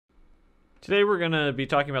Today we're going to be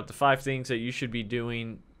talking about the 5 things that you should be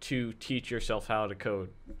doing to teach yourself how to code.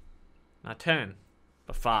 Not 10,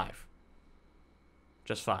 but 5.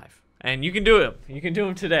 Just 5. And you can do it. You can do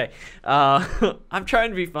them today. I'm trying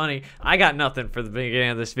to be funny. I got nothing for the beginning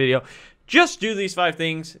of this video. Just do these 5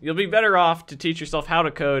 things. You'll be better off to teach yourself how to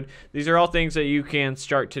code. These are all things that you can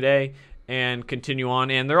start today and continue on.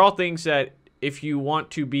 And they're all things that if you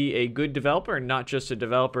want to be a good developer and not just a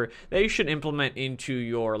developer, that you should implement into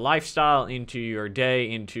your lifestyle, into your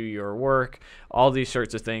day, into your work, all these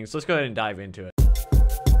sorts of things. Let's go ahead and dive into it.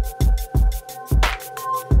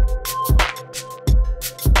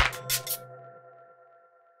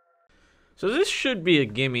 So this should be a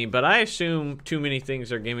gimme, but I assume too many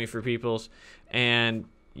things are gimme for people's, and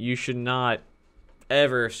you should not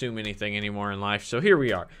ever assume anything anymore in life. So here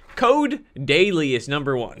we are. Code daily is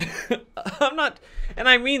number 1. I'm not, and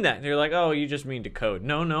I mean that. They're like, oh, you just mean to code.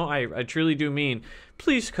 No, I truly do mean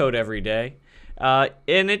please code every day. And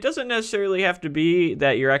it doesn't necessarily have to be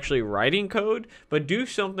that you're actually writing code, but do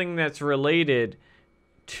something that's related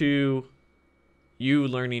to you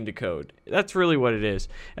learning to code. That's really what it is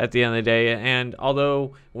at the end of the day. And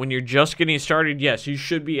although when you're just getting started, yes, you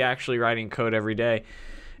should be actually writing code every day.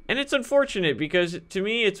 And it's unfortunate because to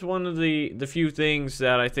me, it's one of the few things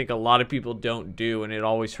that I think a lot of people don't do, and it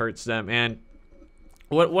always hurts them. And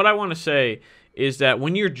what I want to say is that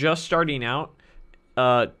when you're just starting out,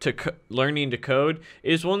 learning to code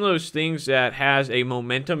is one of those things that has a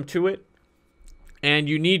momentum to it, and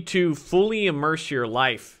you need to fully immerse your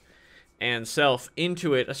life and self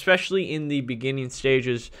into it, especially in the beginning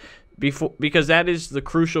stages, because that is the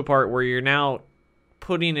crucial part where you're now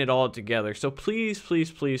putting it all together. So please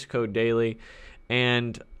code daily.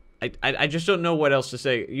 And I just don't know what else to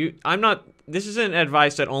say. This isn't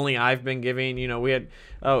advice that only I've been giving. You know, we had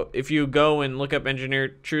if you go and look up Engineer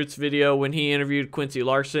Truth's video when he interviewed Quincy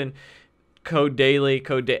Larson, code daily,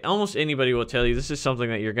 almost anybody will tell you this is something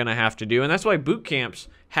that you're gonna have to do. And that's why boot camps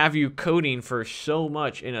have you coding for so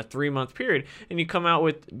much in a 3-month period, and you come out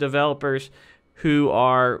with developers who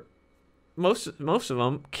are most of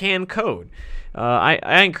them can code.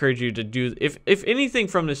 I encourage you to do, if anything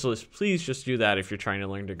from this list, please just do that if you're trying to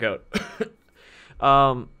learn to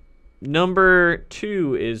code. Number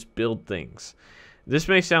 2 is build things. This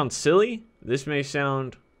may sound silly, this may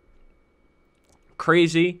sound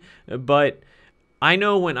crazy, but I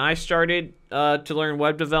know when I started to learn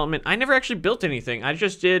web development, I never actually built anything. I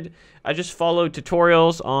just followed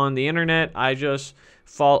tutorials on the internet. I just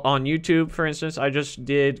on YouTube, for instance. I just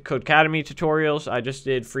did Codecademy tutorials. I just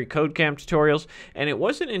did free Codecamp tutorials. And it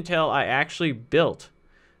wasn't until I actually built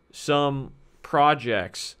some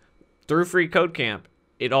projects through free Codecamp,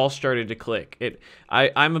 it all started to click.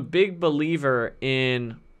 I'm a big believer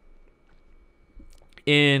in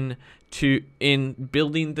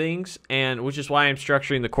building things, and which is why I'm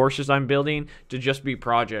structuring the courses I'm building to just be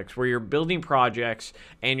projects, where you're building projects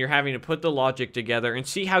and you're having to put the logic together and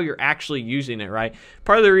see how you're actually using it, right?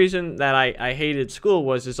 Part of the reason that I hated school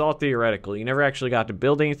was it's all theoretical. You never actually got to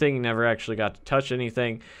build anything. You never actually got to touch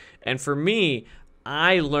anything. And for me,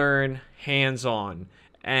 I learn hands-on.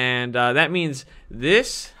 And that means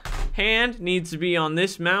this hand needs to be on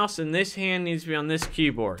this mouse and this hand needs to be on this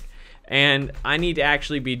keyboard. And I need to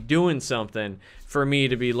actually be doing something for me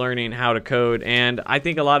to be learning how to code. And I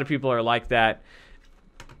think a lot of people are like that.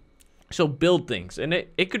 So build things. And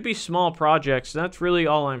it could be small projects. That's really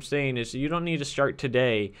all I'm saying is you don't need to start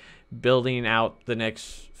today building out the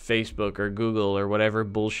next Facebook or Google or whatever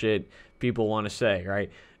bullshit people want to say,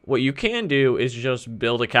 right? What you can do is just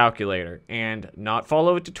build a calculator and not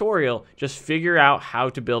follow a tutorial. Just figure out how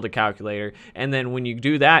to build a calculator. And then when you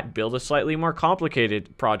do that, build a slightly more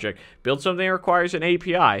complicated project. Build something that requires an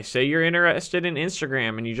API. Say you're interested in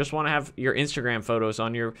Instagram and you just want to have your Instagram photos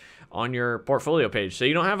on your portfolio page. So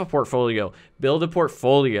you don't have a portfolio. Build a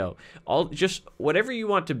portfolio. Just whatever you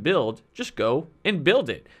want to build, just go and build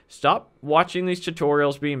it. Stop watching these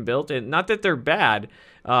tutorials being built. And not that they're bad.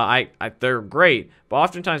 They're great, but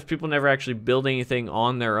oftentimes people never actually build anything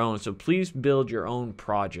on their own. So please build your own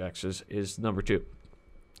projects is number 2.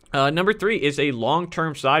 Number 3 is a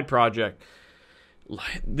long-term side project.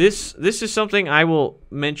 This is something I will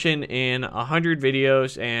mention in 100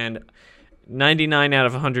 videos, and 99 out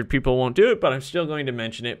of 100 people won't do it, but I'm still going to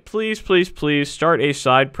mention it. Please start a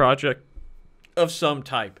side project of some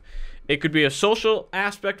type. It could be a social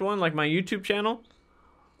aspect one, like my YouTube channel.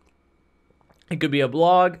 It could be a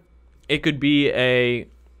blog. It could be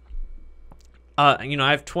You know,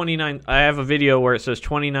 I have 29. I have a video where it says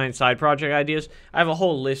 29 side project ideas. I have a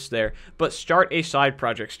whole list there. But start a side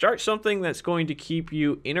project. Start something that's going to keep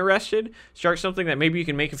you interested. Start something that maybe you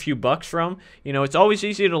can make a few bucks from. You know, it's always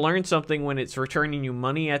easy to learn something when it's returning you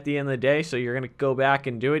money at the end of the day. So you're going to go back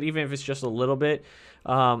and do it, even if it's just a little bit.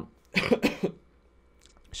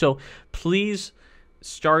 So please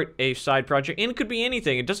start a side project. And it could be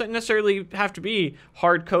anything. It doesn't necessarily have to be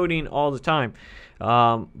hard coding all the time.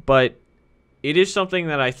 But it is something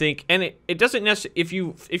that I think, and it doesn't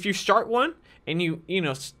necessarily, if you start one and you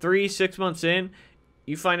know 3-6 months in,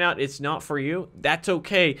 you find out it's not for you, that's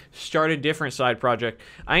okay. Start a different side project.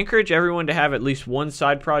 I encourage everyone to have at least one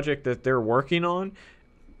side project that they're working on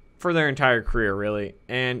for their entire career, really.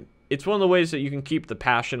 And it's one of the ways that you can keep the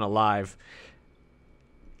passion alive.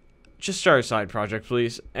 Just start a side project,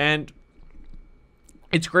 please. And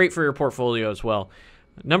it's great for your portfolio as well.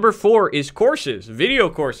 Number 4 is courses, video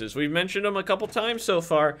courses. We've mentioned them a couple times so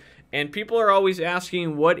far, and people are always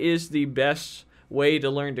asking what is the best way to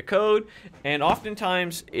learn to code, and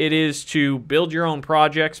oftentimes it is to build your own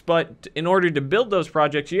projects. But in order to build those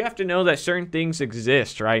projects, you have to know that certain things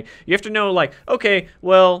exist, right? You have to know, like, okay,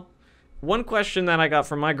 well, one question that I got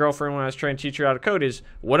from my girlfriend when I was trying to teach her how to code is,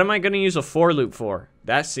 what am I going to use a for loop for?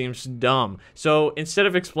 That seems dumb. So instead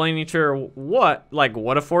of explaining to her what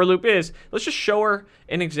a for loop is, let's just show her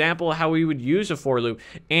an example of how we would use a for loop.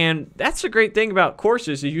 And that's the great thing about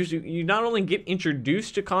courses, is you not only get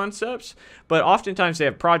introduced to concepts, but oftentimes they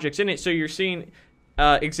have projects in it. So you're seeing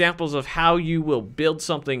examples of how you will build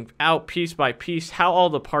something out piece by piece, how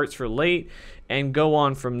all the parts relate, and go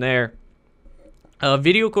on from there.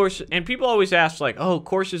 Video course, and people always ask, like, oh,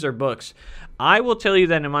 courses or books. I will tell you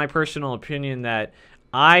that in my personal opinion that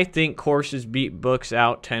I think courses beat books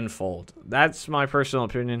out tenfold. That's my personal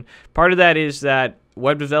opinion. Part of that is that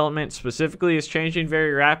web development specifically is changing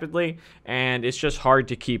very rapidly, and it's just hard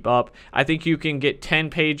to keep up. I think you can get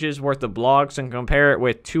 10 pages worth of blogs and compare it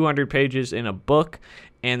with 200 pages in a book,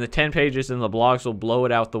 and the 10 pages in the blogs will blow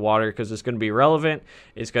it out the water because it's going to be relevant,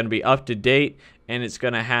 it's going to be up to date, and it's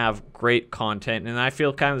going to have great content. And I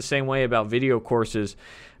feel kind of the same way about video courses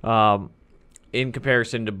in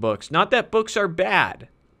comparison to books. Not that books are bad,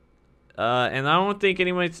 and I don't think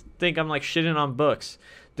anyone think I'm like shitting on books.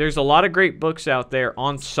 There's a lot of great books out there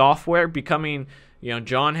on software becoming, you know,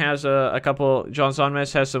 John has John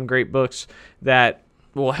Sonmez has some great books that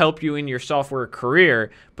will help you in your software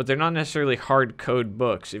career, but they're not necessarily hard code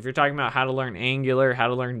books. If you're talking about how to learn Angular, how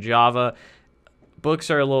to learn Java,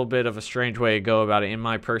 books are a little bit of a strange way to go about it, in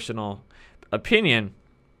my personal opinion.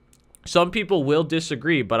 Some people will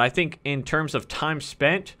disagree, but I think in terms of time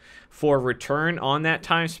spent for return on that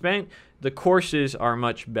time spent, the courses are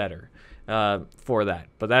much better for that.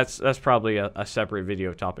 But that's probably a separate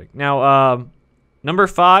video topic. Now, number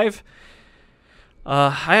 5.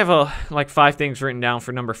 I have like 5 things written down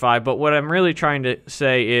for number 5, but what I'm really trying to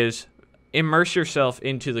say is immerse yourself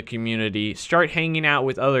into the community. Start hanging out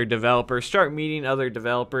with other developers. Start meeting other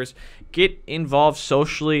developers. Get involved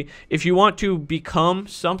socially. If you want to become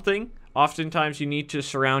something, oftentimes you need to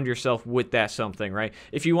surround yourself with that something, right?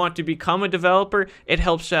 If you want to become a developer, it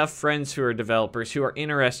helps to have friends who are developers, who are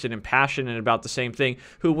interested and passionate about the same thing,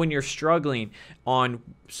 who, when you're struggling on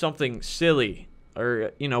something silly,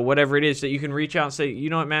 or, you know, whatever it is, that you can reach out and say, you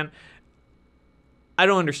know what, man, I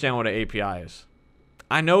don't understand what an API is.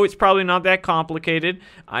 I know it's probably not that complicated.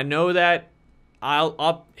 I know that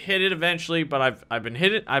I'll hit it eventually, but I've been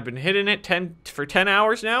hitting it for 10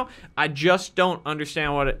 hours now. I just don't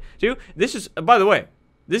understand what it do. This is, by the way,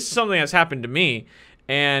 this is something that's happened to me,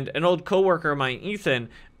 and an old coworker of mine, Ethan.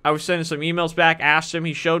 I was sending some emails back, asked him,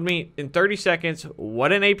 he showed me in 30 seconds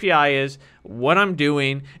what an API is, what I'm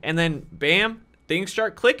doing, and then bam, things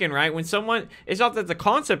start clicking, right? When someone, it's not that the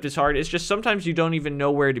concept is hard, it's just sometimes you don't even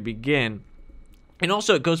know where to begin. And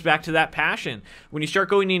also, it goes back to that passion. When you start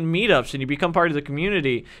going in meetups and you become part of the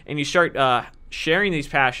community, and you start sharing these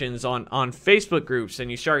passions on Facebook groups,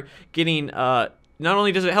 and you start getting, not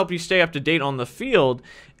only does it help you stay up to date on the field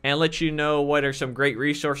and let you know what are some great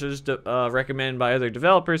resources recommended by other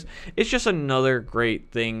developers, it's just another great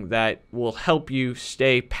thing that will help you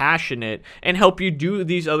stay passionate and help you do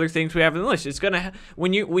these other things we have in the list. It's gonna,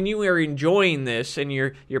 when you are enjoying this and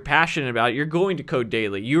you're passionate about it, you're going to code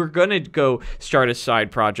daily. You're gonna go start a side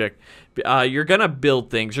project. You're gonna build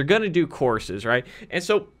things. You're gonna do courses, right? And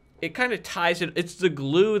so it kind of ties it. It's the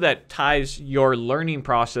glue that ties your learning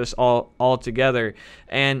process all together,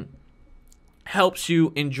 and helps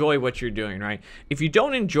you enjoy what you're doing, right? If you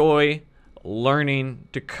don't enjoy learning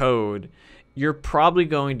to code, you're probably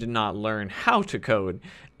going to not learn how to code,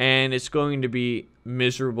 and it's going to be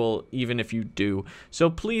miserable even if you do. So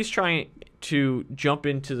please try to jump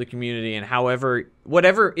into the community and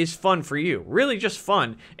whatever is fun for you, really just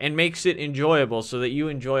fun, and makes it enjoyable so that you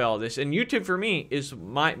enjoy all this. And YouTube for me is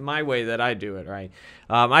my way that I do it, right?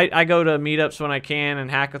 I go to meetups when I can and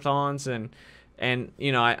hackathons, and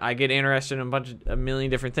you know, I get interested in a million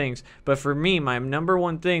different things. But for me, my number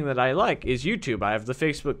one thing that I like is YouTube. I have the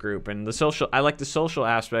Facebook group and the social. I like the social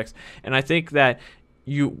aspects, and I think that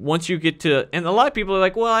once you get to, and a lot of people are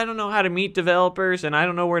like, well, I don't know how to meet developers, and I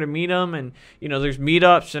don't know where to meet them, and you know, there's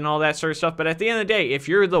meetups and all that sort of stuff. But at the end of the day, if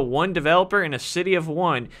you're the one developer in a city of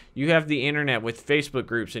one, you have the internet with Facebook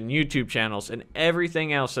groups and YouTube channels and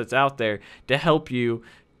everything else that's out there to help you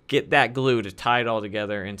get that glue to tie it all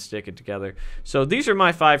together and stick it together. So these are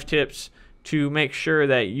my 5 tips to make sure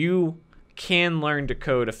that you can learn to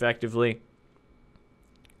code effectively.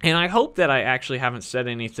 And I hope that I actually haven't said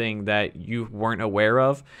anything that you weren't aware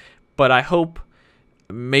of, but I hope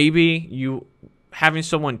maybe you having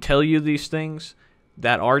someone tell you these things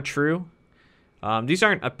that are true. These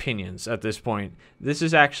aren't opinions at this point. This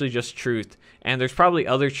is actually just truth, and there's probably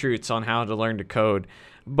other truths on how to learn to code,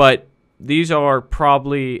 but these are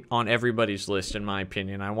probably on everybody's list in my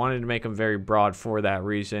opinion. I wanted to make them very broad for that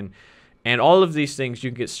reason, and all of these things you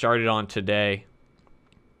can get started on today.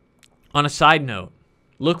 On a side note,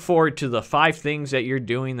 look forward to the 5 things that you're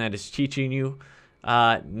doing that is teaching you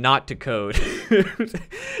not to code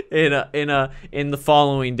in the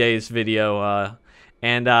following day's video,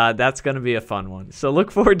 and that's going to be a fun one. So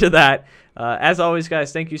look forward to that. As always,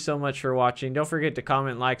 guys, thank you so much for watching. Don't forget to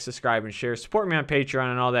comment, like, subscribe, and share. Support me on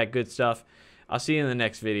Patreon and all that good stuff. I'll see you in the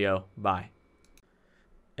next video. Bye.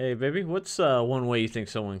 Hey, baby, what's one way you think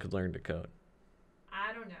someone could learn to code?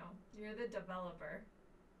 I don't know. You're the developer.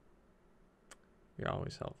 You're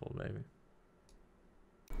always helpful, baby.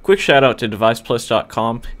 Quick shout out to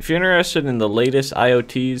DevicePlus.com. If you're interested in the latest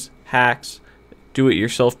IoTs, hacks,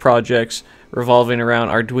 do-it-yourself projects revolving around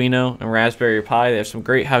Arduino and Raspberry Pi, they have some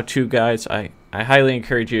great how-to guides. I highly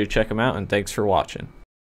encourage you to check them out, and thanks for watching.